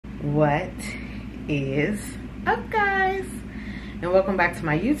What is up, guys, and welcome back to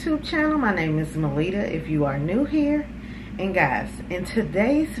my YouTube channel. My name is Melita if you are new here. And guys, in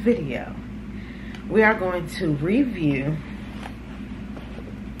today's video we are going to review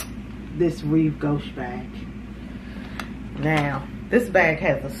this Rive Gauche bag. Now this bag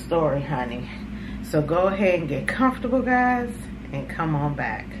has a story, honey, so go ahead and get comfortable, guys, and come on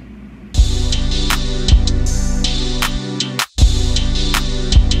back.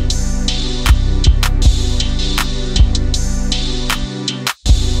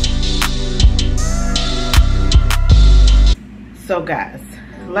 So guys,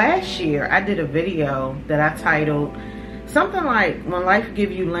 last year I did a video that I titled something like "When Life Give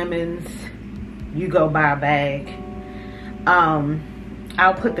You Lemons, You Go Buy a Bag."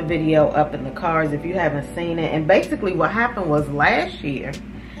 I'll put the video up in the cards if you haven't seen it. And basically what happened was, last year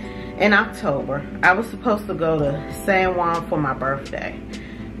in October I was supposed to go to San Juan for my birthday.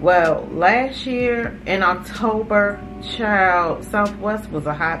 Well, last year in October, child, Southwest was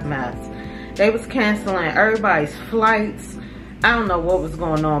a hot mess. They was canceling everybody's flights. I don't know what was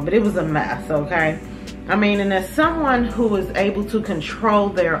going on, but it was a mess, okay? I mean, and as someone who is able to control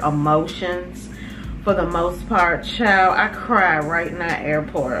their emotions for the most part, child, I cried right in that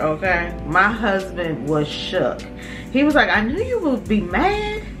airport, okay? My husband was shook. He was like, "I knew you would be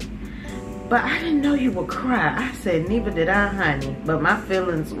mad, but I didn't know you would cry." I said, "Neither did I, honey," but my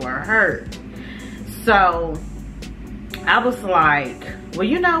feelings were hurt. So I was like, well,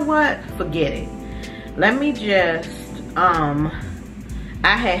 you know what? Forget it. Let me just,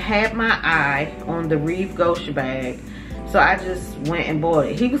 I had my eye on the Rive Gauche bag, so I just went and bought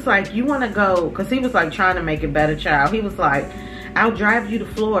it. He was like, "You want to go?" Because he was like trying to make it better, child. He was like, "I'll drive you to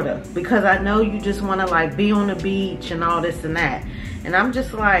Florida because I know you just want to like be on the beach and all this and that." And I'm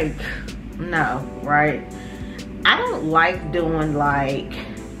just like, no, right? I don't like doing, like,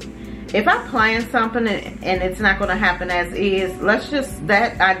 if I plan something and it's not going to happen as is, let's just,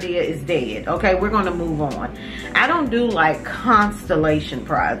 that idea is dead, okay? We're going to move on. I don't do like constellation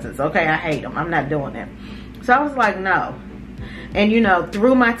prizes, okay? I hate them. I'm not doing it. So I was like, no. And you know,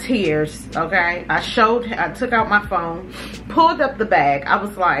 through my tears, okay, I took out my phone, pulled up the bag. I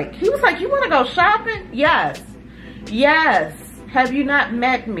was like, he was like, "You want to go shopping?" Yes. Yes. Have you not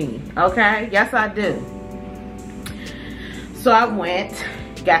met me? Okay. Yes, I do. So I went,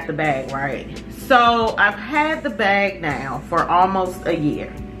 got the bag, right? So I've had the bag now for almost a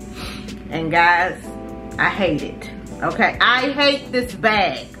year. And guys, I hate it. Okay. I hate this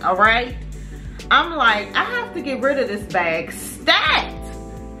bag. All right. I'm like, I have to get rid of this bag stat.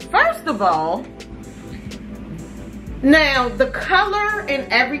 First of all, now the color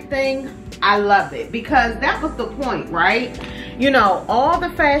and everything, I love it, because that was the point, right? You know, all the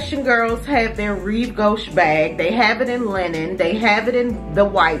fashion girls have their Rive Gauche bag. They have it in linen. They have it in the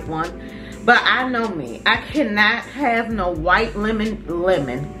white one. But I know me. I cannot have no white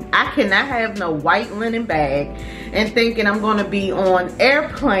lemon. I cannot have no white linen bag and thinking I'm going to be on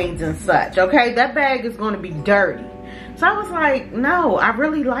airplanes and such, okay? That bag is going to be dirty. So I was like, no, I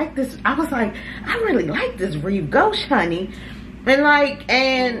really like this. I was like, I really like this Rive Gauche, honey. And like,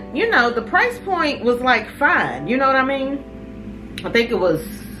 and you know, the price point was like fine. You know what I mean? I think it was,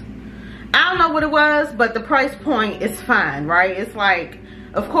 I don't know what it was, but the price point is fine, right? It's like,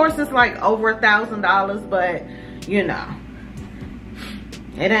 of course it's like over $1,000, but you know,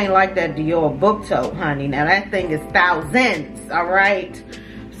 it ain't like that Dior book tote, honey. Now that thing is thousands, all right?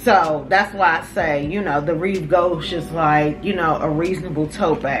 So that's why I say, you know, the Rive Gauche is like, you know, a reasonable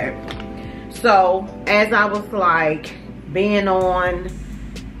tote bag. So as I was like being on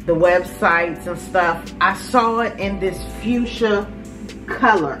the websites and stuff, I saw it in this fuchsia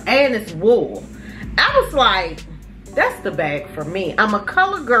color and it's wool. I was like, that's the bag for me. I'm a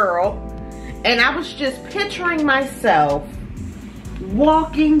color girl, and I was just picturing myself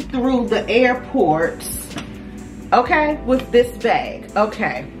walking through the airports, okay, with this bag.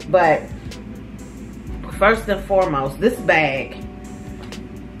 Okay, but first and foremost, this bag,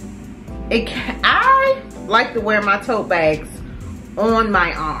 I like to wear my tote bags on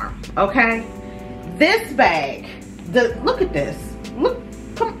my arm, okay? This bag, look at this. Look,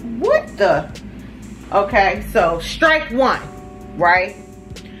 what the? Okay, so strike one, right?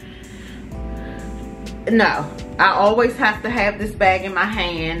 No, I always have to have this bag in my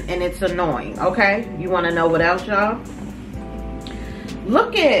hand, and it's annoying, okay? You want to know what else, y'all?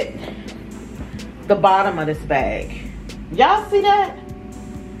 Look at the bottom of this bag. Y'all see that?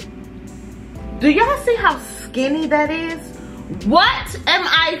 Do y'all see how skinny that is? What am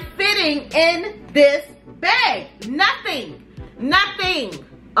I fitting in this bag? Nothing. Nothing.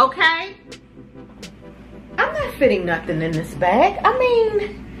 Okay? I'm not fitting nothing in this bag. I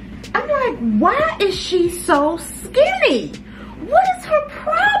mean, why is she so skinny? What is her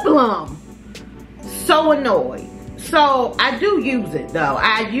problem? So annoyed. So I do use it though.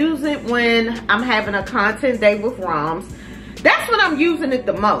 I use it when I'm having a content day with Roms. That's when I'm using it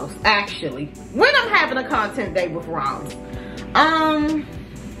the most, actually. When I'm having a content day with Roms.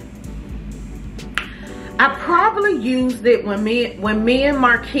 I probably used it when me and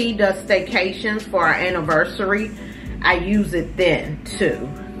Marquis does staycations for our anniversary. I use it then too.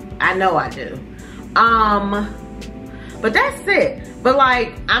 I know I do. But that's it. But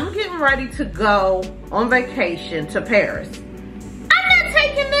like, I'm getting ready to go on vacation to Paris. I'm not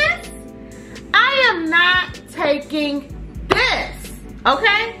taking this. I am not taking this,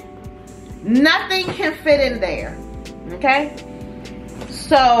 okay? Nothing can fit in there, okay?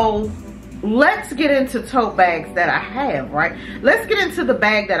 So let's get into tote bags that I have, right? Let's get into the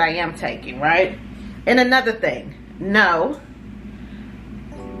bag that I am taking, right? And another thing, no,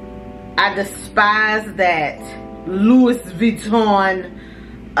 I despise that Louis Vuitton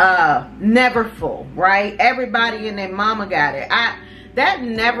never full, right? Everybody and their mama got it. That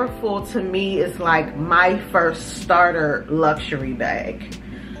never full to me is like my first starter luxury bag.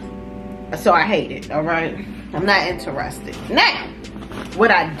 So I hate it, all right? I'm not interested. Now,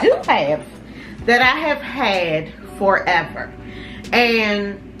 what I do have that I have had forever,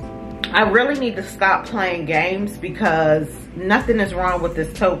 and I really need to stop playing games because nothing is wrong with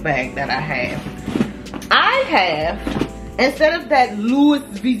this tote bag that I have. I have, instead of that Louis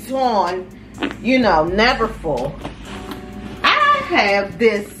Vuitton, you know, never full, I have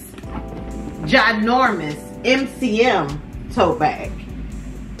this ginormous MCM tote bag.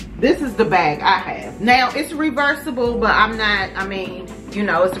 This is the bag I have. Now, it's reversible, but I'm not, I mean, you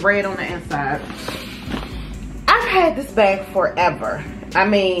know, it's red on the inside. I've had this bag forever. I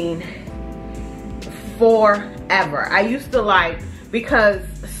mean, forever. I used to like, because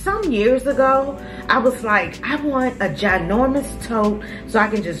some years ago, I was like, I want a ginormous tote so I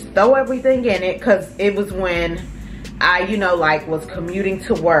can just throw everything in it, because it was when I, you know, like was commuting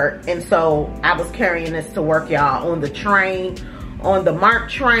to work. And so I was carrying this to work, y'all, on the train, on the MARC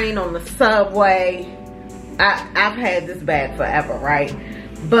train, on the subway. I've had this bag forever, right?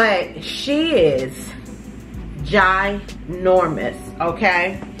 But she is ginormous,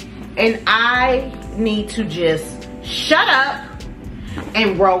 okay? And I need to just shut up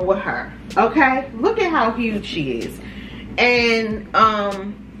and roll with her, okay? Look at how huge she is. And,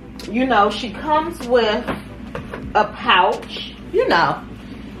 you know, she comes with a pouch, you know.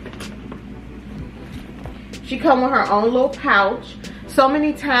 She comes with her own little pouch. So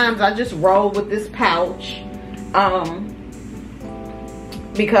many times I just roll with this pouch,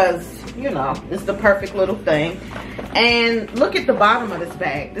 because, you know, it's the perfect little thing. And look at the bottom of this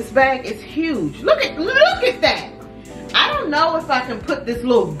bag. This bag is huge. Look at that. I don't know if I can put this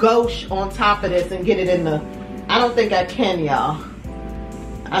little gauche on top of this and get it in the, I don't think I can, y'all.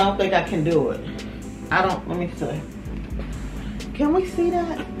 I don't think I can do it. let me see. Can we see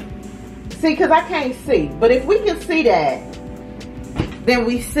that? See, because I can't see. But if we can see that, then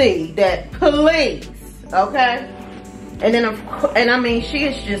we see that, please, okay? And then, and I mean, she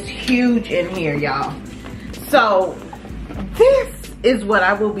is just huge in here, y'all. So, this is what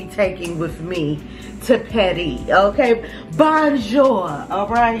I will be taking with me to Paris, okay? Bonjour, all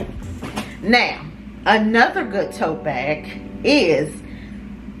right? Now, another good tote bag is,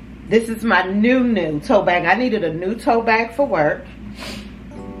 this is my new tote bag. I needed a new tote bag for work.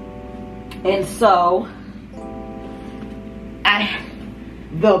 And so,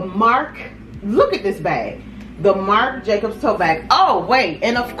 the MARC, look at this bag. The Marc Jacobs tote bag. Oh, wait,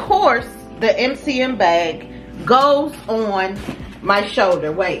 and of course, the MCM bag goes on my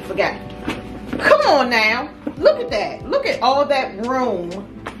shoulder. Wait, forgot. Come on now. Look at that. Look at all that room.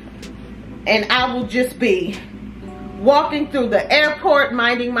 And I will just be walking through the airport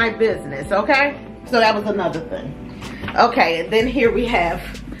minding my business, okay? So that was another thing. Okay, and then here we have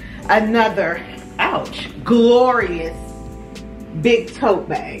another, ouch, glorious big tote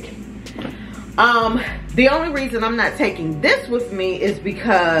bag. The only reason I'm not taking this with me is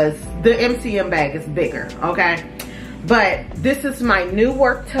because the MCM bag is bigger, okay? But this is my new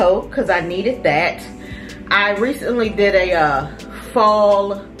work tote because I needed that. I recently did a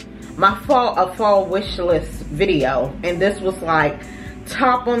fall wish list video, and this was like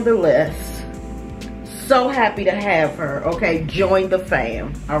top on the list. So happy to have her, okay? Join the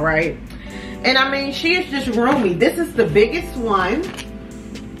fam, all right? And I mean, she is just roomy. This is the biggest one.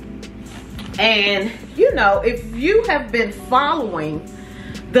 And, you know, if you have been following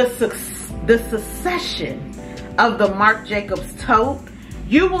the succession of the Marc Jacobs tote,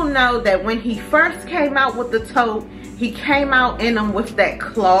 you will know that when he first came out with the tote, he came out in them with that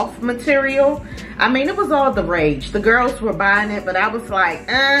cloth material. I mean, it was all the rage. The girls were buying it, but I was like,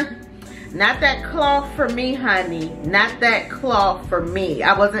 not that cloth for me, honey. Not that cloth for me.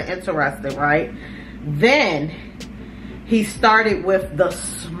 I wasn't interested, right? Then he started with the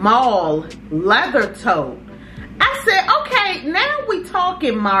small leather tote. I said, okay, now we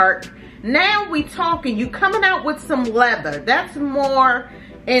talking, Mark. Now we talking. You coming out with some leather. That's more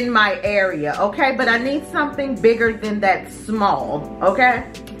in my area, okay? But I need something bigger than that small,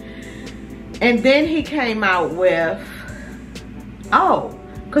 okay? And then he came out with, oh,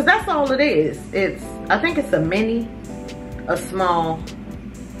 because that's all it is. I think it's a mini, a small,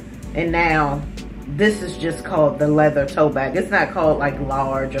 and now this is just called the leather tote bag. It's not called like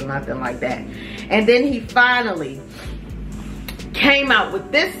large or nothing like that. And then he finally came out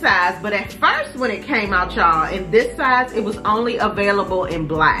with this size, but at first when it came out, y'all, in this size, it was only available in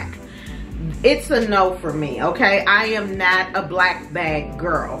black. It's a no for me, okay? I am not a black bag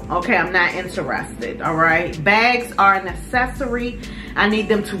girl, okay? I'm not interested, all right? Bags are an accessory. I need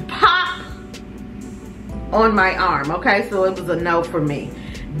them to pop on my arm, okay? So it was a no for me.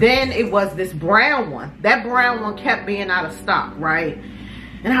 Then it was this brown one. That brown one kept being out of stock, right?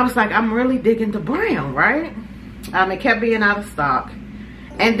 And I was like, I'm really digging the brown, right? It kept being out of stock.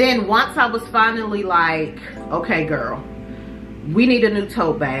 And then once I was finally like, okay, girl, we need a new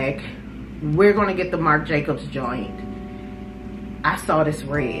tote bag. We're gonna get the Marc Jacobs joint. I saw this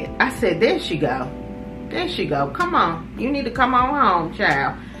red. I said, there she go. There she go. Come on. You need to come on home,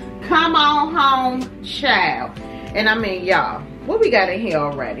 child. Come on home, child. And I mean, y'all, what we got in here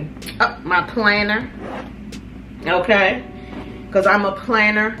already? Oh, my planner. Okay. Because I'm a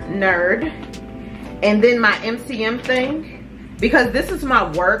planner nerd. And then my MCM thing, because this is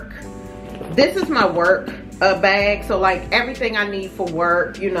my work. This is my work bag. So like everything I need for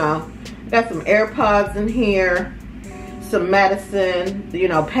work, you know. Got some AirPods in here, some medicine, you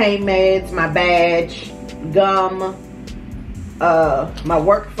know, pain meds, my badge, gum, my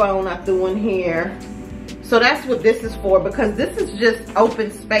work phone I threw in here. So that's what this is for, because this is just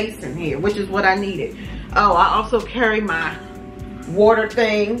open space in here, which is what I needed. Oh, I also carry my water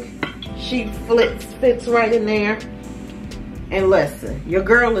thing. She fits right in there. And listen, your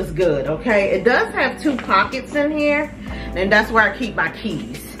girl is good, okay? It does have 2 pockets in here, and that's where I keep my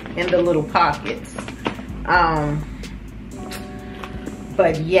keys, in the little pockets.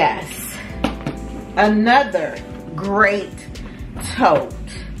 But yes, another great tote.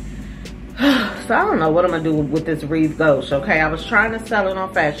 So I don't know what I'm gonna do with this Rive Gauche, okay? I was trying to sell it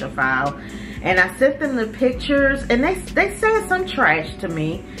on Fashion File, and I sent them the pictures, and they said some trash to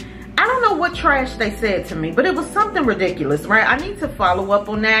me. I don't know what trash they said to me, but it was something ridiculous, right? I need to follow up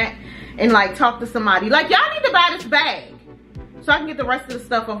on that and like talk to somebody. Like, y'all need to buy this bag so I can get the rest of the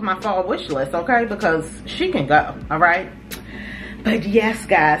stuff off my fall wish list, okay? Because she can go, all right? But yes,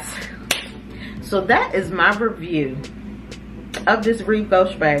 guys. So that is my review of this Rive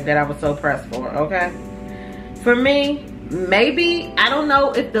Gauche bag that I was so pressed for, okay? For me, maybe, I don't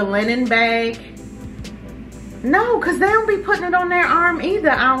know if the linen bag, no, because they don't be putting it on their arm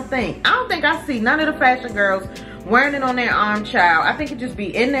either, I don't think. I don't think I see none of the fashion girls wearing it on their arm, child. I think it just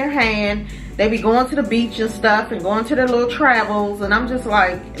be in their hand. They be going to the beach and stuff and going to their little travels, and I'm just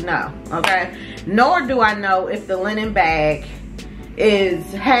like, no, okay? Nor do I know if the linen bag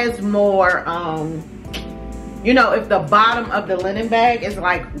has more, you know, if the bottom of the linen bag is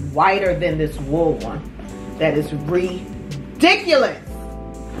like whiter than this wool one. That is ridiculous.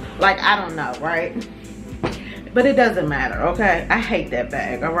 Like, I don't know, right? But it doesn't matter, okay? I hate that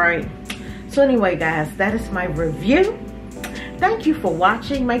bag, all right? So anyway, guys, that is my review. Thank you for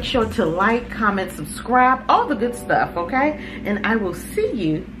watching. Make sure to like, comment, subscribe, all the good stuff, okay? And I will see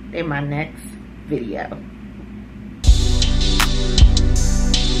you in my next video.